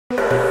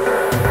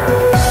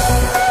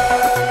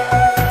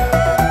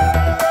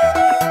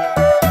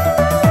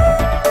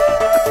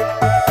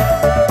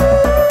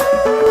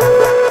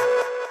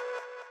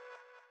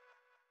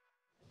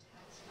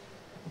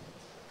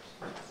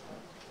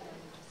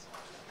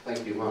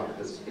Thank you. Mark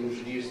has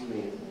introduced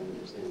me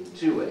in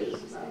two ways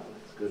now.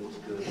 Good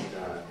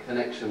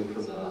connection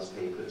from the last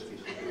paper to be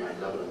talking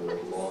about Lebanon a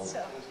little more.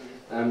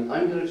 I'm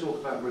going to talk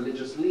about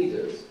religious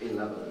leaders in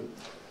Lebanon.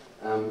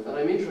 And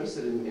I'm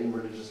interested in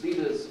religious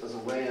leaders as a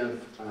way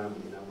of, a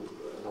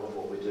lot of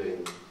what we're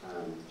doing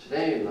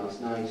today and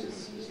last night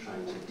is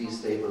trying to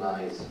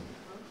destabilize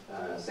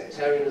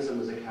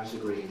sectarianism as a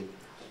category.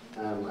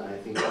 And I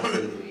think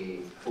often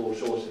we fall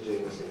short of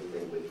doing the same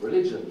thing with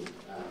religion.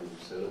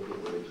 So looking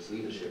at religious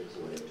leadership as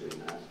a way of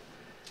doing that.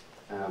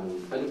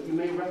 And you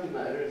may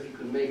recognize, I don't know if you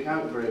can make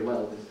out very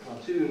well, this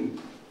cartoon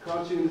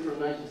from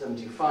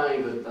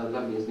 1975, a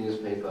Lebanese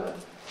newspaper.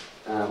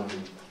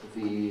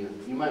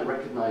 You might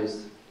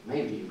recognize,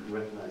 maybe you can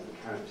recognize the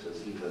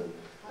characters even.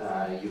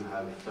 You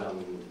have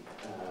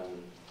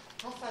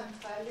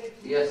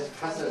yes,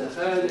 Hassan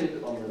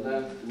Khalid on the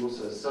left,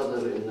 Musa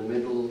Sadr in the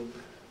middle,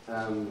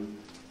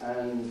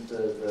 and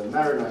the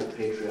Maronite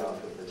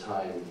patriarch of the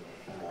time.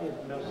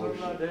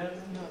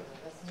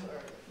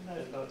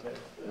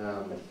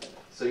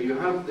 So you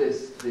have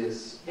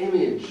this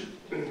image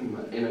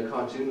in a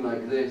cartoon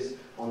like this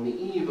on the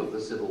eve of the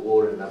civil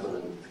war in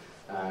Lebanon,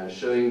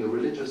 showing the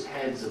religious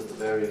heads of the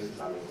various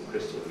Islamic and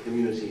Christian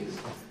communities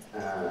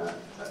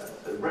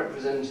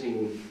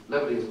representing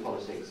Lebanese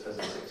politics as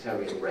a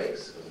sectarian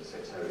race, as a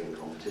sectarian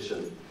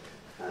competition.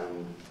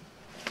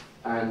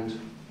 And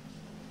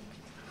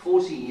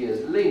 40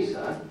 years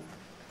later,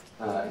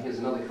 here's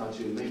another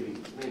cartoon,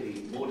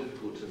 maybe more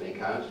difficult to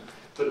make out,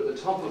 but at the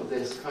top of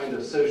this kind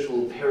of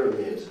social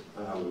pyramid,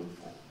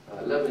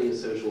 Lebanese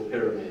social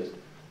pyramid,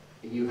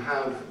 you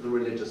have the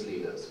religious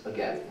leaders,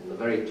 again, in the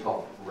very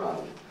top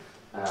rung.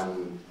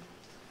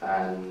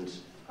 And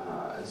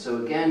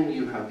so again,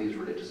 you have these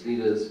religious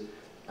leaders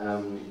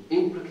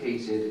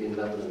implicated in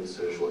Lebanon's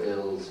social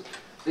ills,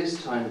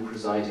 this time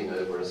presiding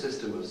over a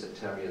system of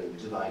sectarian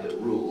divide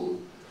and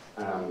rule,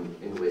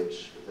 in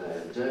which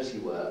their dirty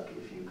work,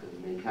 if you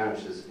can make out,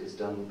 is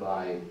done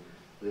by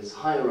this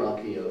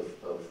hierarchy of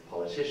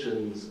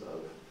politicians,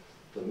 of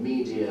the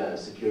media,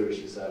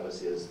 security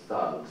services,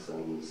 thugs,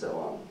 and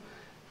so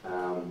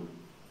on.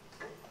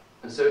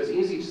 And so it's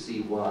easy to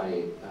see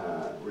why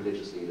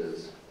religious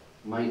leaders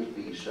might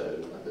be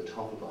shown at the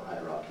top of a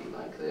hierarchy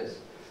like this.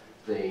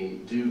 They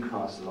do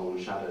cast long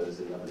shadows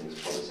in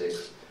Lebanese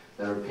politics.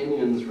 Their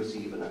opinions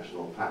receive a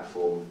national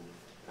platform.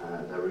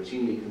 They're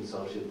routinely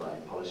consulted by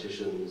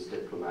politicians,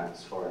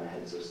 diplomats, foreign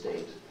heads of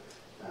state.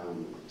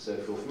 So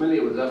if you're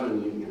familiar with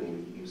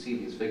Lebanon, you see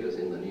these figures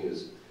in the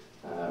news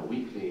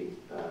weekly,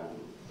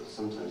 but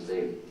sometimes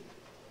daily.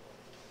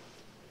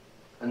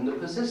 And the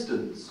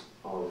persistence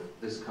of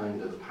this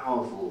kind of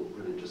powerful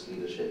religious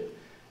leadership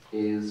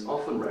is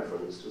often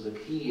referenced as a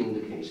key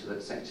indicator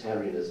that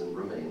sectarianism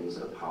remains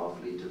a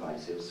powerfully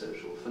divisive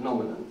social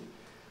phenomenon.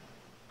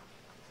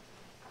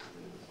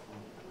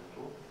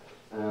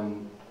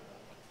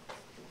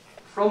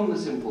 From the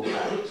simple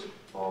fact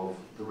of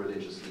the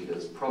religious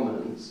leaders'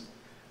 prominence,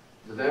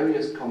 the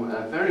various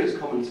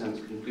common sense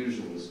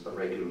conclusions are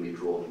regularly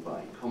drawn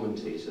by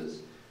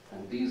commentators,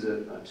 and these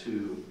are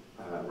two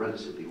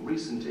relatively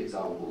recent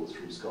examples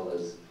from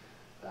scholars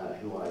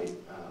who I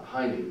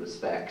highly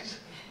respect.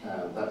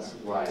 That's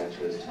why I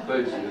chose to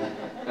quote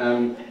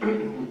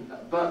you,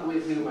 but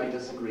with whom I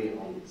disagree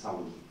on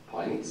some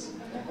points.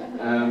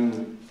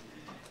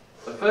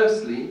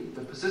 Firstly,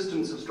 the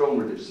persistence of strong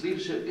religious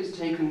leadership is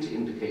taken to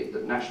indicate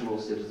that national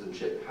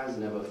citizenship has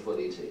never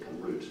fully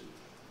taken root.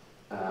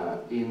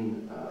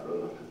 In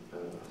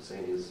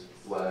Hosseini's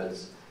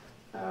words,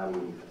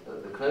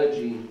 the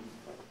clergy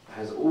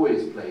has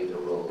always played a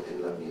role in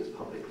Lebanese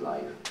public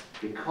life.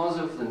 Because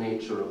of the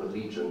nature of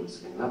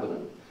allegiance in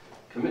Lebanon,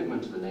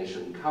 commitment to the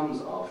nation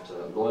comes after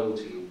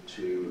loyalty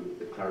to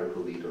the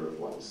clerical leader of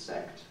one's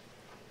sect.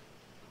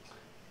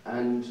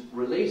 And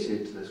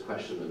related to this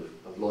question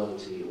of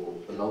loyalty or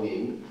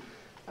belonging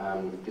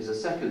is a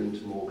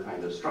second, more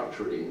kind of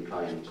structurally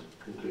inclined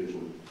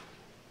conclusion.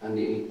 And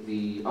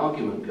the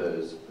argument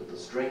goes that the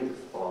strength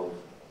of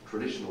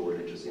traditional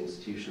religious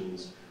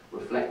institutions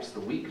reflects the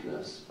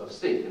weakness of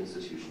state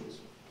institutions.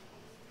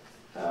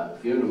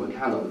 Fiona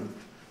McCallum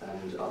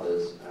and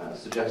others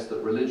suggest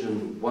that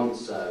religion once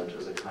served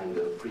as a kind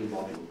of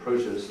pre-modern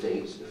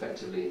proto-state,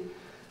 effectively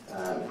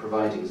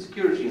providing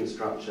security and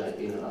structure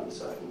in an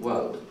uncertain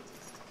world.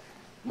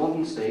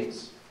 Modern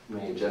states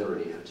may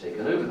generally have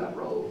taken over that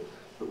role,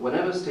 but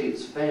whenever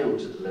states fail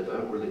to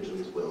deliver,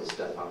 religions will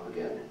step up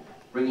again,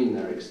 bringing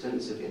their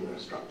extensive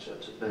infrastructure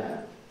to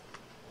bear.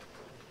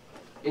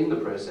 In the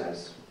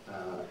process,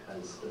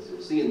 as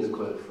you'll see in the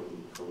quote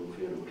from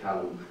Fiona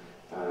McCallum,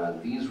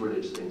 these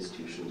religious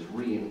institutions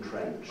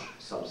re-entrench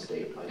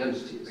sub-state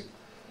identities.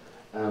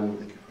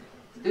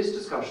 This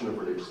discussion of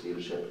religious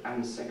leadership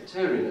and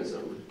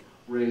sectarianism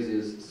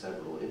raises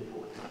several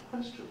important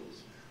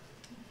questions.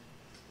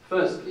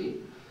 Firstly,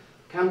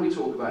 can we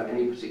talk about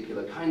any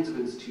particular kinds of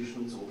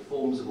institutions or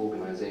forms of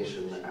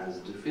organization as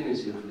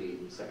definitively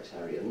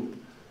sectarian,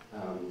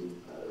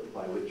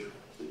 by which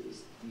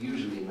is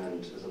usually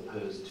meant as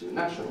opposed to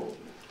national?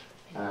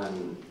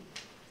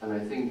 And I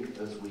think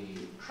as we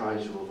try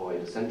to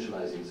avoid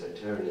essentializing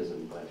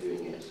sectarianism by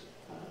doing it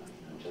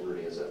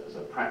generally as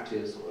a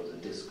practice or as a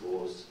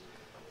discourse,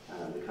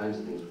 the kinds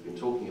of things we've been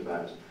talking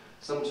about,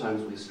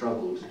 sometimes we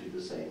struggle to do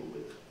the same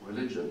with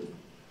religion.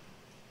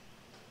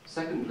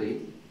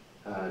 Secondly,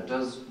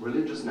 does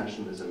religious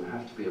nationalism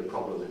have to be a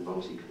problem in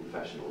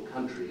multi-confessional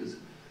countries,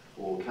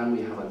 or can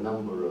we have a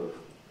number of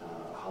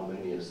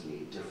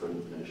harmoniously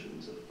different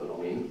notions of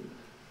belonging?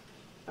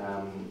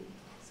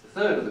 The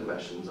third of the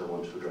questions I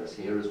want to address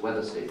here is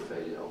whether state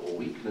failure or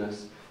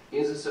weakness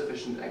is a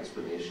sufficient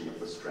explanation of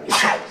the strength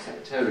of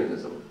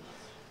sectarianism.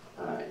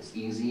 It's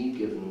easy,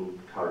 given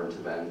current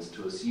events,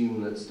 to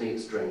assume that state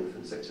strength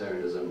and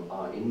sectarianism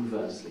are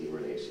inversely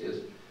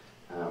related.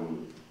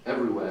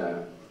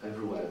 Everywhere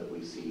that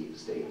we see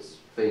states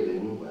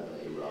failing, whether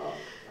Iraq,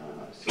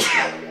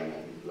 Syria,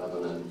 Yemen,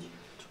 Lebanon,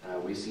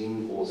 we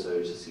seem also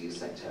to see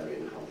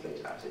sectarian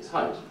conflict at its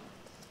height.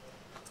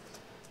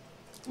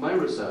 My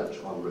research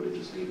on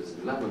religious leaders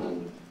in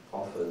Lebanon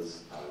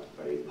offers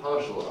very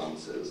partial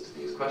answers to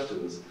these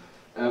questions,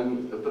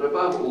 but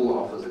above all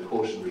offers a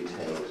cautionary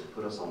tale to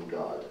put us on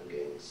guard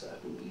against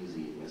certain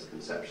easy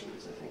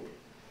misconceptions, I think.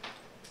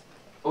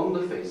 On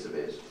the face of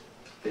it,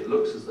 it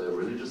looks as though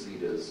religious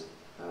leaders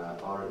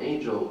are an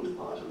age-old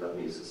part of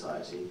Lebanese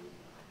society.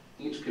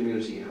 Each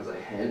community has a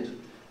head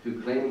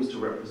who claims to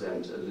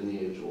represent a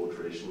lineage or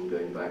tradition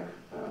going back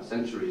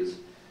centuries,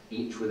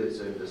 each with its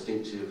own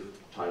distinctive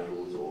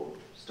titles or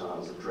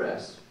styles of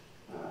dress.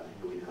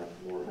 Here we have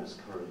more or less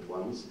current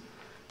ones.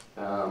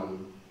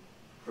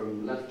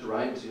 From left to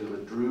right, the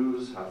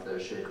Druze have their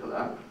Sheikh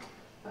al-Aq.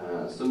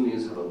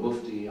 Sunnis have a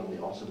mufti on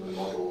the Ottoman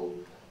model.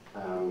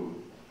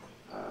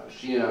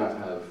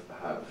 Shia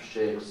have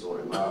sheikhs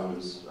or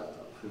imams,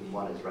 whom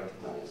one is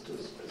recognized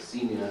as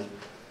senior.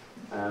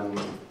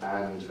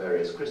 And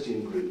various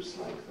Christian groups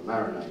like the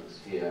Maronites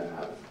here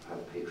have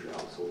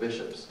patriarchs or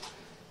bishops.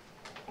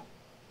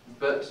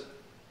 But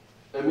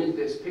amid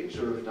this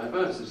picture of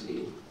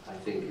diversity, I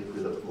think if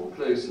we look more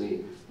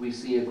closely, we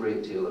see a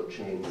great deal of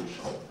change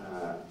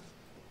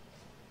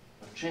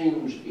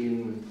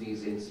in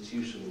these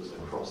institutions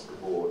across the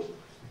board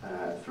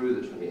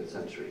through the 20th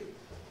century.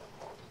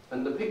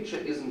 And the picture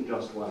isn't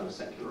just one of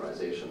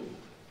secularization,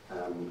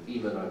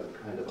 even a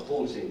kind of a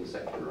halting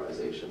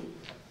secularization,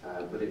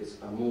 but it's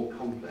a more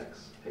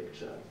complex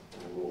picture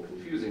and a more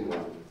confusing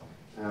one.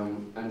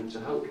 And to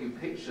help you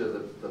picture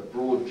the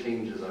broad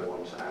changes I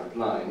want to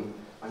outline,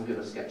 I'm going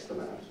to sketch them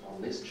out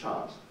on this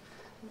chart.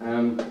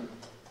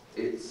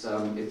 It's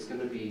going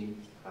to be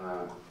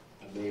a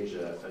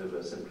major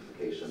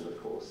oversimplification, of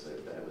course, so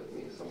bear with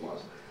me somewhat.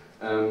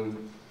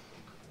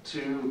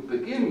 To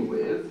begin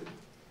with,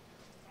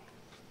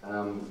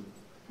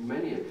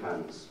 many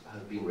accounts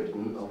have been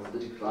written of the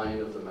decline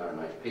of the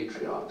Maronite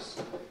patriarchs.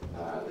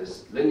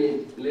 This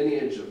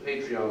lineage of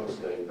patriarchs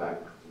going back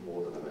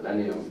more than a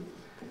millennium.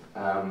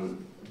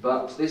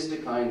 But this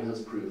decline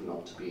has proved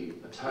not to be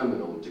a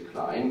terminal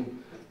decline.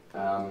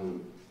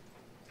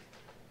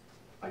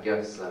 I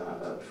guess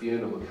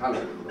Fiona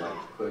McCallum, who I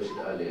quoted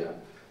earlier,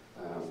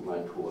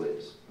 might call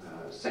it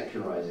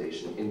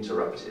secularization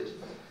interrupted.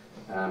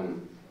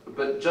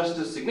 But just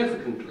as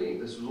significantly,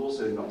 this was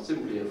also not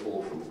simply a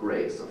fall from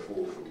grace, a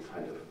fall from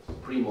kind of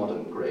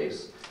pre-modern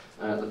grace.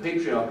 The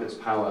patriarchate's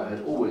power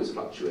had always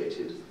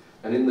fluctuated,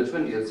 and in the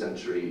 20th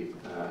century,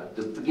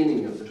 the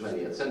beginning of the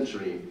 20th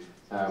century,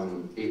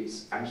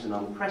 it's at an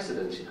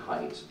unprecedented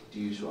height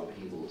due to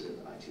upheavals in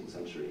the 19th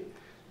century,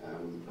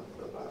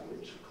 about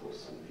which, of course,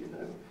 some of you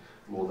know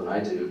more than I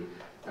do.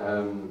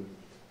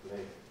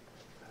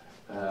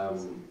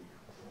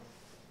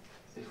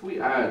 If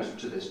we add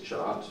to this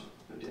chart,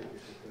 oh dear.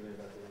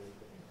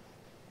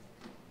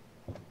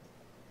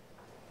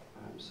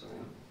 I'm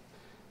sorry.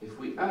 If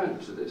we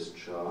add to this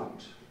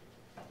chart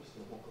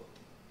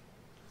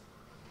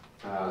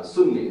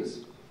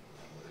Sunnis,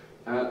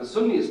 the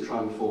Sunnis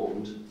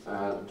transformed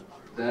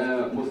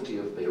their Mufti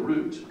of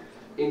Beirut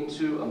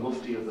into a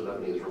Mufti of the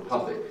Lebanese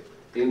Republic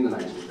in the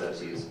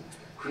 1930s,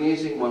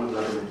 creating one of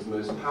Lebanon's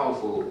most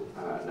powerful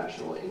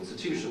national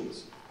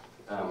institutions.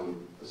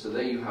 So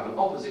there you have an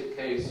opposite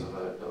case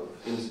of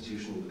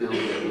institution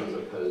building as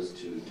opposed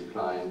to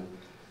decline.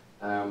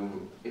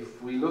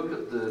 If we look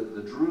at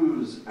the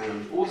Druze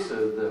and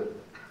also the...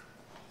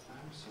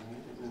 I'm sorry, I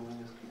don't know why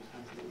this keeps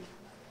happening.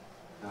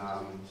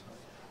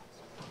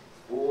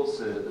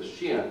 Also the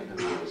Shia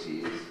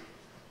communities.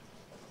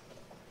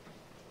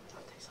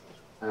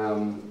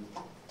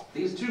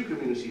 These two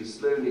communities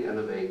slowly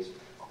elevate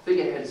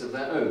figureheads of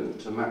their own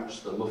to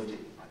match the Mufti.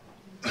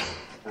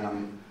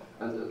 And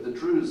the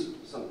Druze,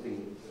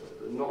 something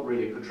not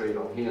really portrayed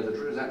on here, the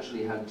Druze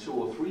actually had 2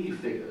 or 3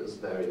 figures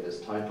bearing this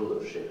title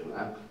of Sheikh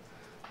al-Aq,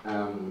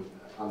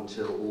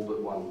 until all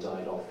but one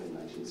died off in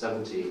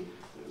 1970. It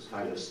was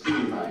kind of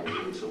streamlined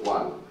into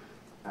one.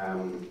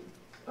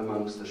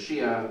 Amongst the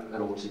Shia,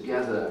 an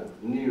altogether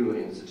new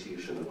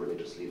institution of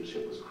religious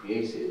leadership was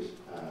created,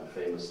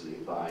 famously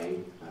by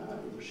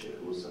Sheikh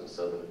Musa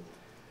Sadr.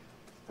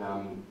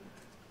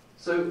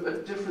 So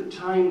at different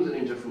times and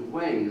in different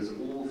ways,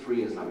 all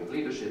three Islamic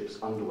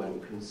leaderships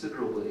underwent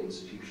considerable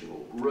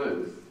institutional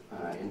growth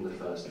in the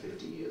first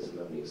 50 years of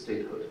Lebanese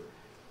statehood.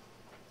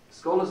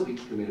 Scholars of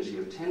each community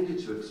have tended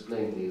to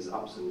explain these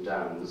ups and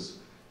downs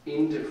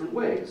in different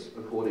ways,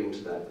 according to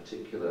their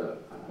particular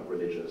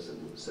religious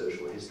and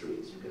social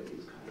histories. You get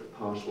these kind of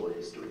partial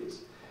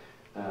histories.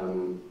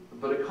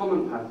 But a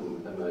common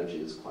pattern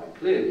emerges quite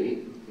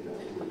clearly. You know,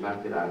 we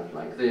map it out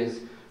like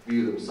this,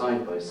 view them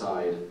side by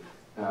side,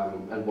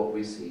 and what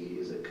we see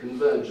is a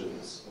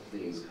convergence of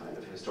these kind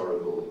of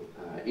historical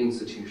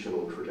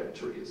institutional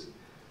trajectories.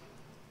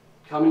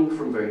 Coming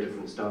from very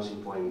different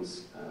starting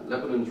points,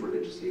 Lebanon's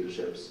religious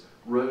leaderships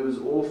rose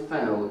or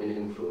fell in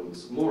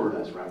influence more or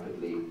less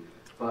rapidly,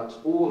 but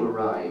all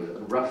arrive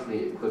at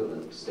roughly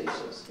equivalent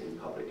status in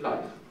public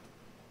life.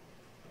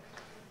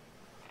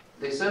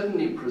 They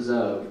certainly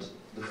preserved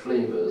the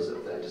flavors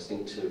of their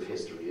distinctive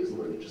histories and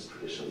religious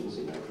traditions,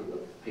 you know, from the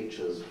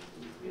pictures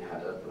we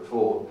had up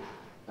before.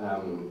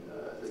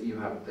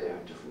 They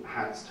have different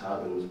hats,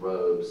 turbans,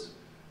 robes,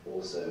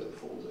 also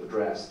forms of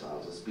dress,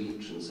 styles of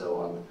speech, and so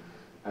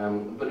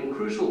on. But in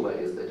crucial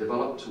ways, they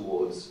developed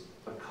towards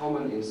a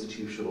common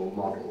institutional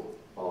model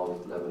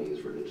of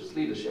Lebanese religious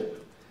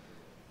leadership.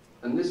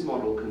 And this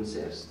model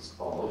consists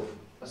of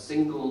a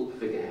single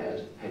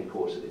figurehead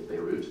headquartered in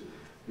Beirut,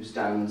 who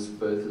stands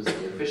both as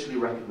the officially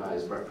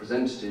recognized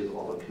representative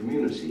of a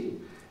community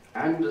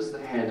and as the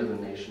head of a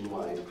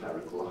nationwide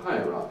clerical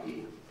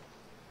hierarchy.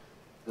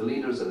 The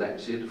leader is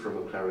elected from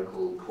a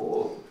clerical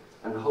corps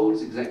and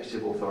holds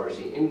executive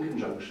authority in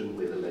conjunction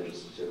with a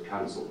legislative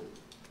council.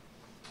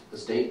 The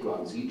state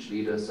grants each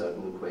leader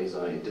certain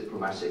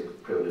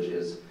quasi-diplomatic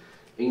privileges,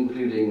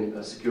 including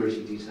a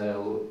security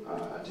detail,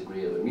 a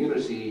degree of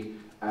immunity,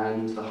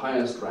 and the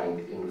highest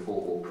rank in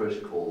formal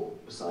protocol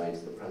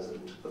besides the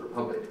President of the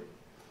Republic.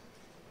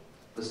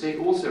 The state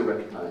also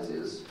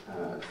recognizes,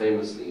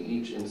 famously,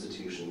 each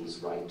institution's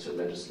right to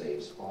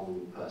legislate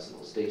on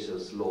personal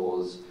status,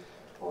 laws,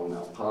 on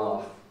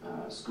al-Qaf,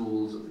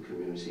 schools of the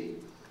community,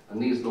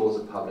 and these laws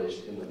are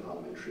published in the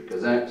Parliamentary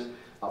Gazette,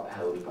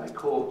 upheld by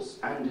courts,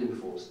 and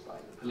enforced by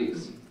the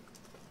police.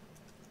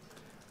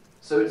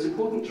 So it's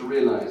important to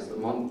realize that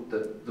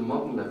the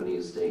modern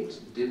Lebanese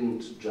state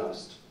didn't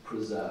just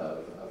preserve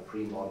a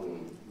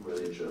pre-modern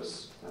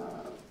religious,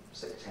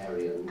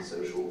 sectarian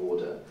social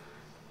order,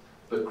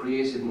 but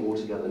created an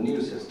altogether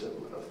new system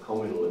of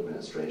communal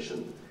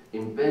administration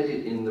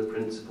embedded in the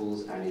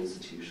principles and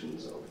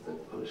institutions of the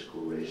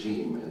political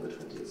regime in the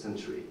 20th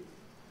century.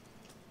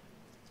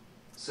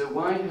 So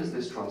why has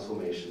this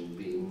transformation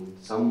been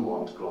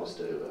somewhat glossed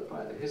over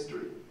by the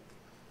history?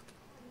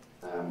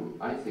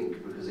 I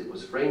think because it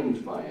was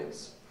framed by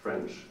its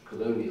French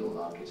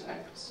colonial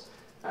architects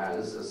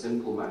as a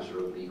simple matter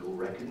of legal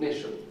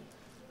recognition,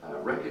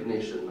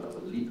 recognition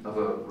of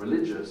a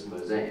religious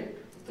mosaic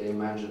they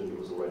imagined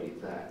was already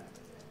there.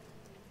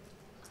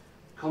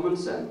 Common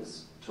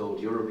sense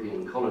told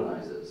European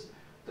colonizers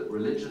that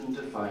religion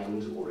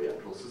defined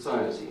Oriental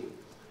society,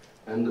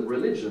 and that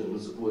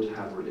religions would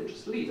have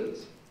religious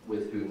leaders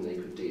with whom they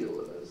could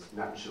deal as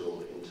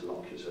natural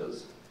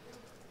interlocutors.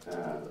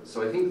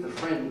 So I think the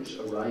French,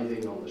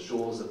 arriving on the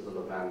shores of the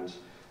Levant,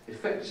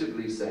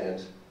 effectively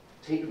said,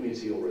 "Take me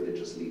to your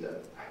religious leader."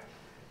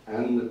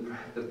 And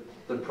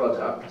the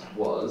product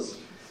was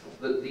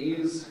that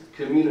these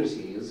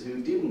communities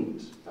who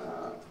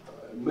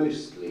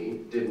mostly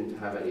didn't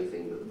have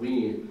anything that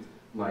we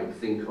might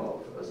think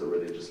of as a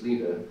religious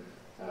leader,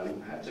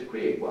 had to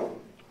create one.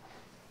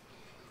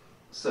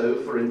 So,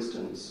 for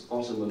instance,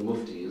 Ottoman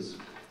muftis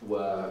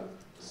were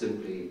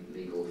simply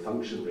legal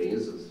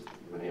functionaries, as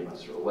many of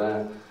us are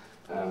aware,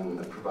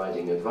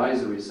 providing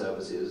advisory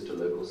services to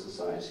local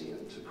society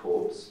and to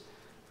courts.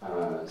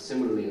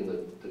 Similarly, in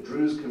the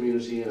Druze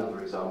community,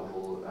 another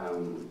example,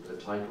 the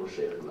title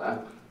Sheikh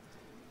Lap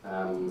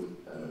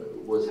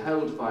was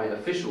held by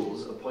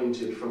officials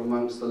appointed from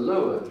amongst the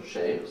lower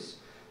sheikhs,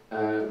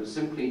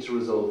 simply to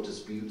resolve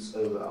disputes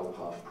over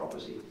al-Qaf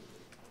property.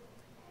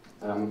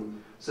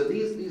 So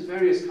these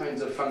various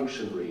kinds of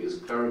functionaries,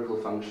 clerical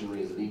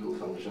functionaries, legal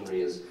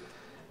functionaries,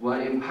 were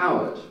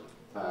empowered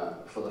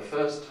for the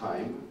first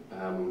time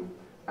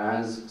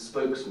as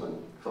spokesmen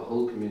for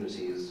whole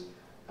communities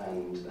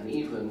and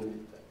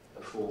even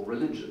for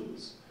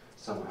religions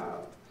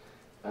somehow.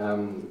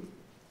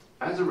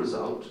 As a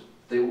result,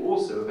 they were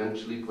also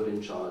eventually put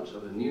in charge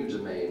of a new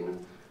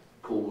domain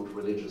called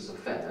religious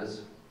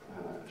affairs,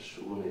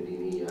 Shu'un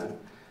al-Diniyya,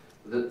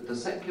 that the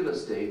secular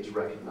state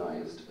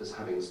recognized as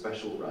having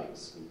special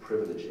rights and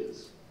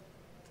privileges.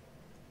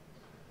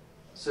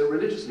 So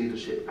religious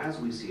leadership, as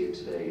we see it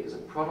today, is a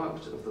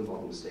product of the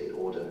modern state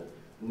order,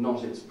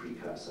 not its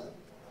precursor.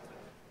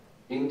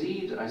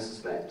 Indeed, I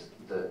suspect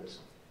that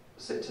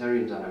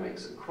sectarian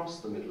dynamics across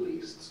the Middle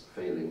East's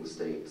failing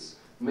states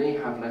may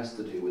have less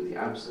to do with the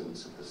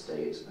absence of the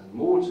state and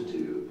more to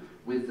do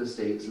with the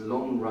state's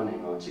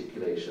long-running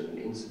articulation and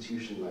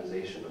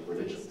institutionalization of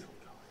religion.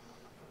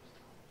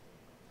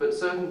 But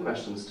certain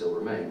questions still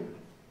remain.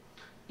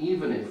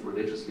 Even if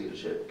religious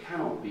leadership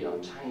cannot be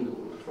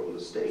untangled from the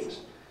state,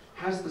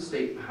 Has the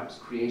state perhaps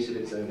created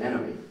its own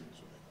enemy?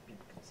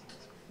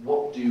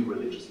 What do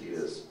religious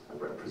leaders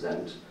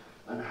represent,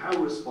 and how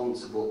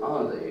responsible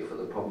are they for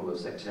the problem of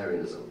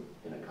sectarianism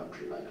in a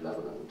country like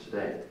Lebanon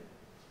today?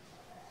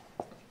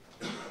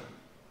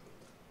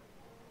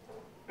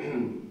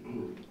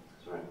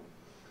 Sorry.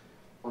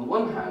 On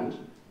one hand,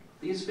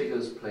 these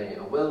figures play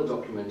a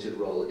well-documented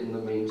role in the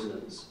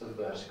maintenance of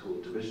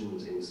vertical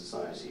divisions in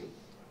society.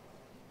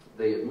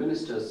 They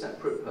administer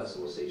separate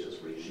personal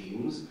status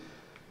regimes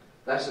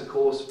that, of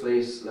course,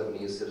 place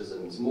Lebanese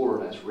citizens more or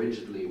less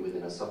rigidly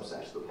within a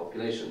subset of the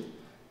population,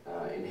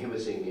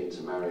 inhibiting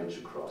intermarriage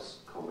across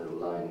communal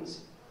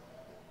lines.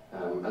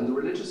 And the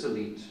religious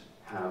elite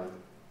have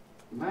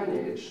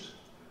managed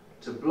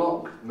to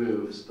block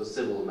moves for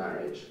civil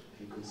marriage.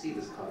 If you can see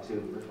this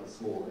cartoon, a little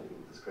small, I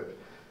think, the script.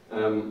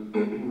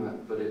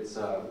 But it's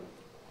a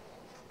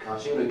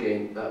cartoon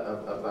again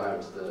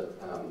about the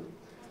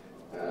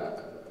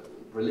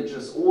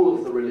all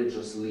of the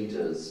religious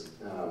leaders'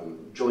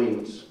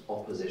 joint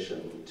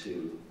opposition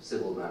to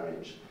civil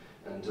marriage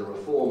and to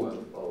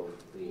reform of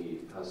the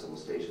personal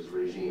status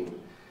regime.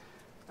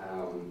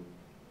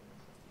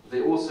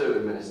 They also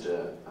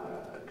administer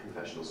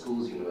confessional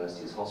schools,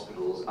 universities,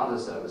 hospitals, other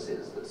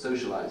services that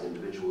socialize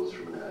individuals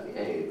from an early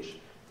age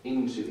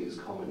into these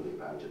commonly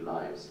bounded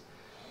lives.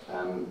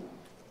 And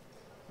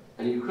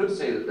you could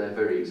say that their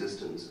very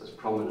existence as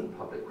prominent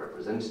public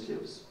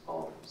representatives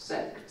of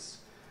sects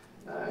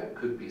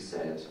could be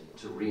said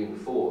to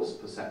reinforce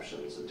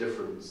perceptions of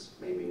difference,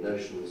 maybe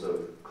notions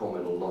of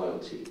communal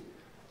loyalty,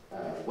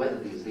 whether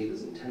these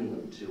leaders intend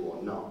them to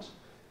or not.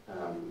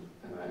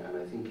 And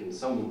I think in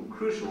some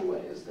crucial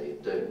ways they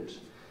don't.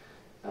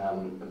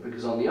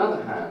 Because on the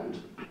other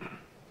hand,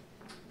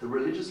 the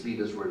religious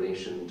leaders'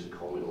 relation to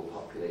communal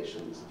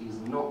populations is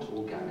not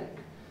organic.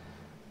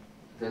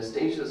 Their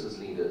status as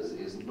leaders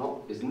is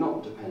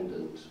not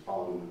dependent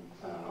on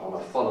a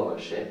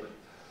followership,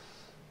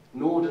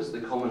 nor does the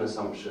common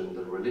assumption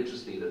that a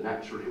religious leader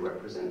naturally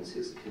represents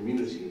his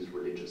community's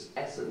religious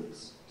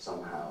essence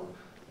somehow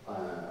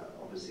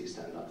obviously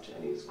stand up to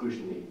any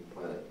scrutiny,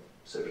 whether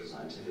social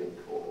scientific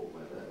or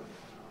whether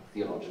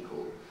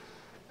theological.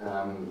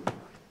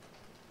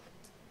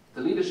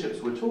 The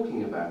leaderships we're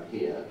talking about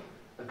here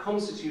are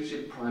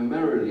constituted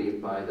primarily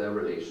by their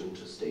relation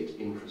to state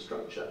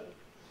infrastructure.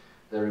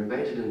 They're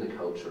embedded in the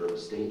culture of a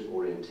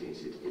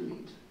state-orientated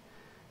elite.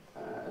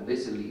 And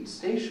this elite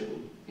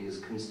station is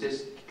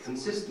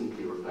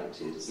consistently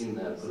reflected in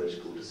their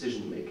political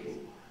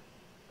decision-making.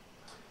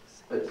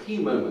 At key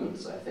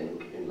moments, I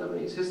think, in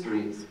Lebanese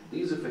history,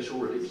 these official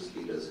religious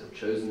leaders have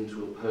chosen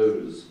to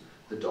oppose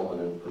the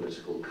dominant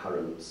political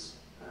currents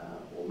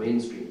or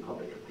mainstream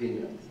public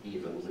opinion,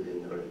 even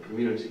within their own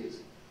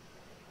communities.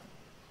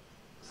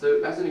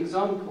 So, as an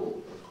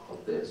example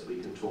of this, we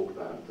can talk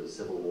about the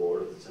civil war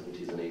of the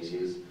 70s and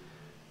 80s.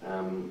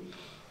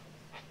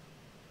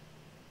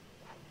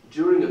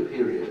 During a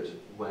period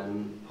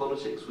when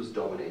politics was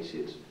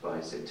dominated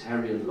by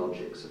sectarian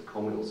logics of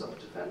communal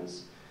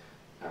self-defense,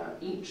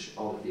 each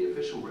of the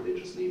official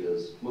religious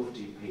leaders,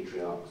 mufti,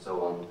 patriarch,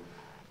 so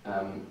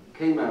on,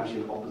 came out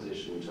in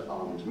opposition to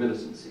armed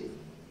militancy.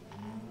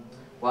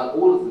 While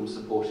all of them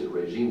supported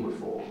regime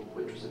reform,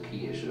 which was a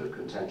key issue of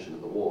contention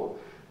in the war,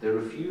 they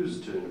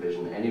refused to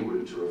envision any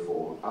route to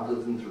reform other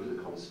than through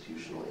the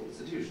constitutional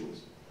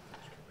institutions.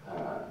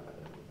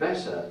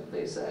 Better,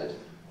 they said,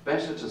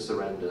 better to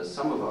surrender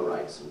some of our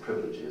rights and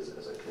privileges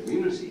as a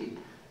community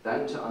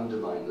than to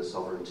undermine the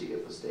sovereignty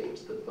of the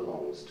state that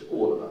belongs to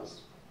all of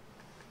us.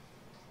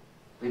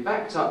 They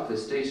backed up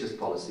this status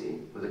policy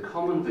with a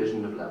common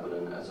vision of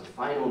Lebanon as a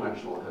final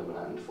national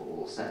homeland for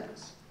all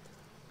sects.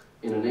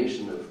 In a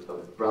nation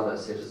of brother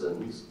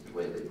citizens, the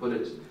way they put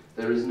it,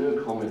 there is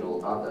no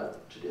communal other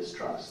to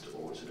distrust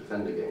or to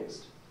defend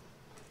against.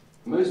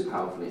 Most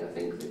powerfully, I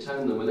think, they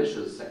turned the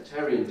militia's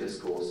sectarian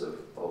discourse of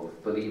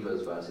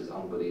believers versus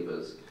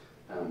unbelievers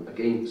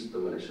against the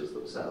militias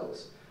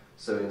themselves.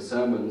 So in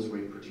sermons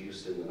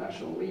reproduced in the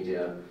national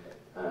media,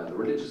 the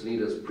religious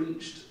leaders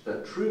preached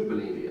that true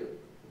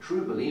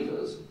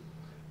believers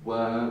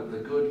were the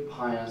good,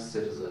 pious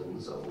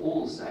citizens of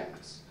all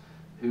sects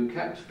who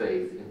kept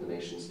faith in the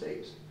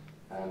nation-state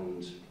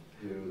and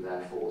who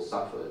therefore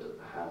suffered at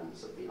the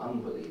hands of the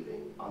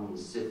unbelieving,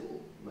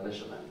 uncivil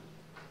militiamen.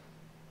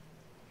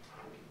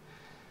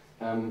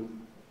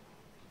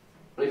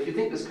 But if you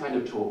think this kind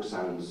of talk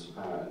sounds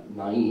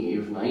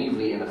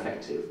naively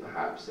ineffective,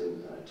 perhaps,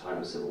 in a time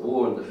of civil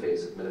war in the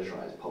face of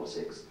militarized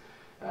politics,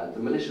 the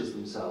militias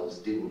themselves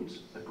didn't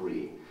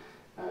agree.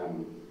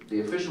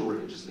 The official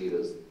religious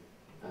leaders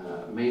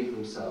made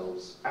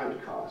themselves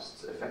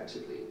outcasts,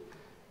 effectively.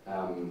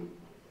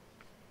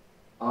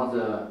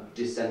 Other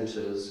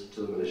dissenters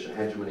to the militia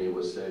hegemony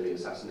were slowly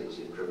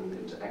assassinated and driven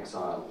into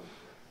exile.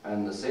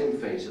 And the same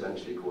fate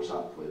eventually caught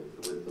up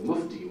with the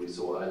mufti we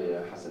saw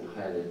earlier, Hassan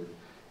Khalid,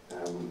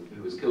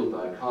 who was killed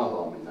by a car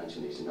bomb in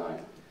 1989.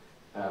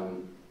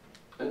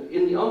 And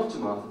in the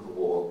aftermath of the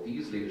war,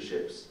 these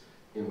leaderships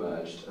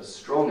emerged as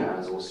strong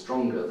as or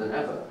stronger than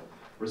ever,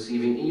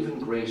 receiving even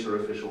greater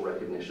official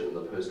recognition in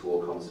the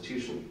post-war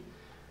constitution.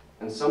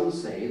 And some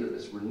say that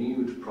this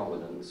renewed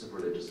prominence of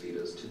religious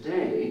leaders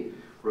today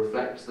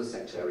reflects the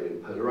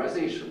sectarian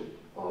polarization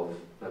of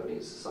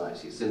Lebanese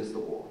society since the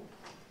war.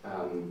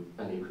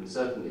 And you can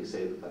certainly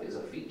say that that is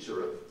a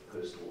feature of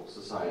post-war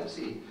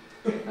society.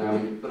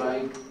 But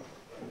I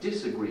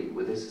disagree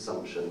with this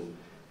assumption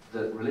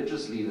that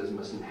religious leaders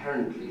must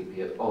inherently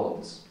be at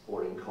odds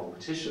or in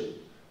competition.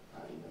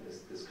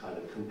 This kind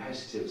of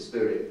competitive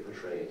spirit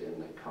portrayed in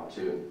the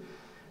cartoon.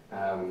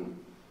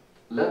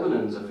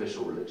 Lebanon's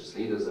official religious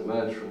leaders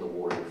emerged from the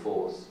war in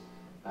force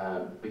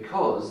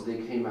because they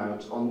came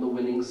out on the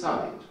winning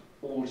side,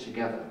 all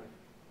together.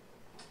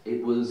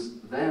 It was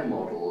their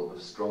model of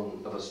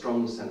a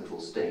strong central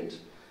state,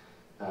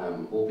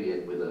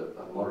 albeit with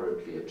a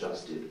moderately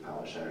adjusted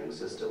power-sharing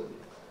system.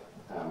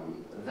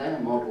 Their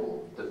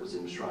model that was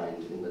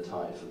enshrined in the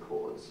Taif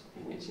Accords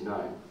in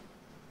 '89.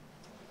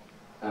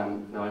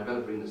 Now I'd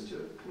better bring this to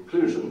a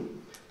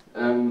conclusion.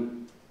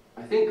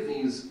 I think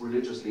these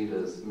religious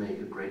leaders make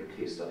a great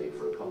case study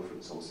for a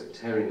conference on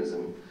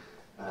sectarianism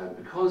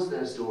because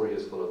their story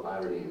is full of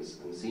ironies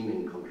and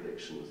seeming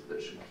contradictions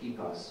that should keep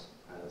us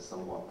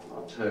somewhat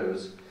on our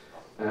toes.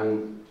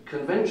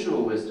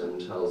 Conventional wisdom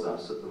tells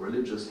us that the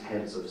religious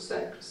heads of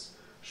sects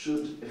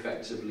should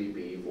effectively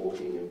be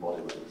walking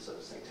embodiments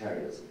of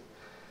sectarianism.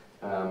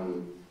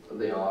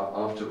 They are,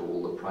 after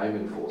all, the prime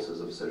enforcers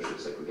of social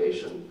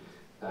segregation,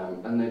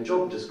 and their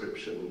job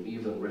description,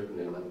 even written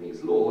in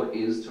Lebanese law,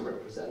 is to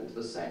represent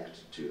the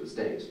sect to the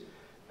state.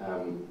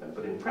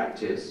 But in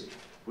practice,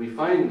 we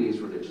find these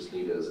religious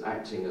leaders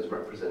acting as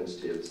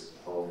representatives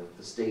of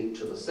the state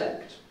to the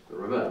sect, the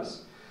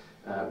reverse,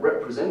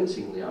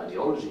 representing the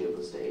ideology of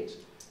the state,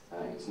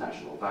 its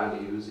national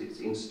values, its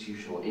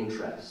institutional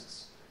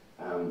interests,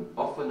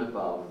 often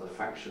above the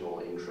factional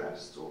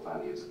interests or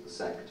values of the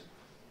sect.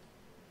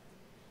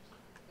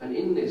 And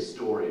in this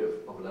story of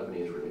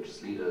Lebanese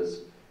religious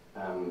leaders,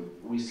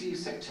 we see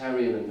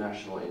sectarian and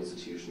national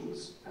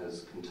institutions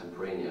as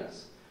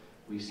contemporaneous.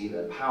 We see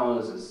their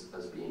powers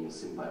as being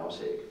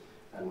symbiotic,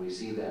 and we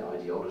see their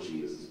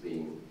ideologies as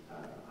being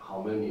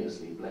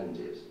harmoniously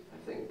blended, I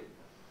think.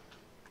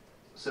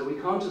 So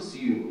we can't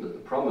assume that the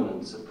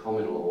prominence of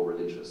common law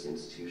religious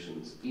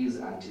institutions is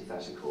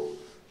antithetical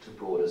to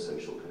broader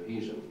social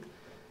cohesion.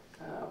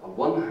 On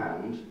one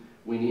hand,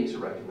 we need to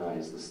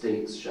recognize the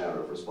state's share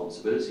of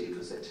responsibility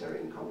for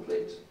sectarian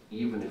conflict,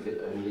 even if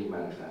it only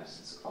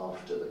manifests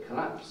after the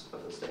collapse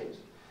of the state,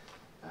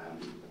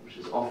 which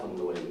is often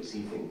the way we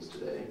see things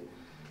today.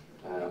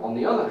 On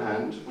the other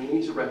hand, we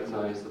need to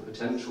recognize the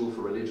potential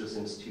for religious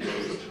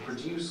institutions to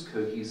produce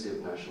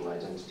cohesive national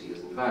identities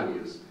and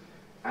values,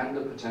 and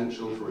the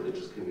potential for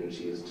religious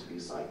communities to be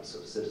sites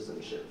of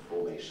citizenship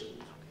formation,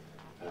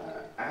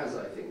 as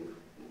I think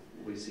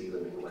we see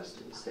them in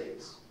Western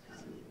states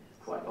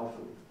quite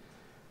often.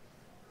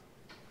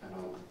 And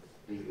I'll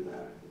leave you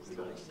there.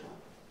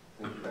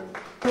 Thank you very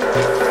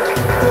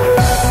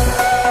much.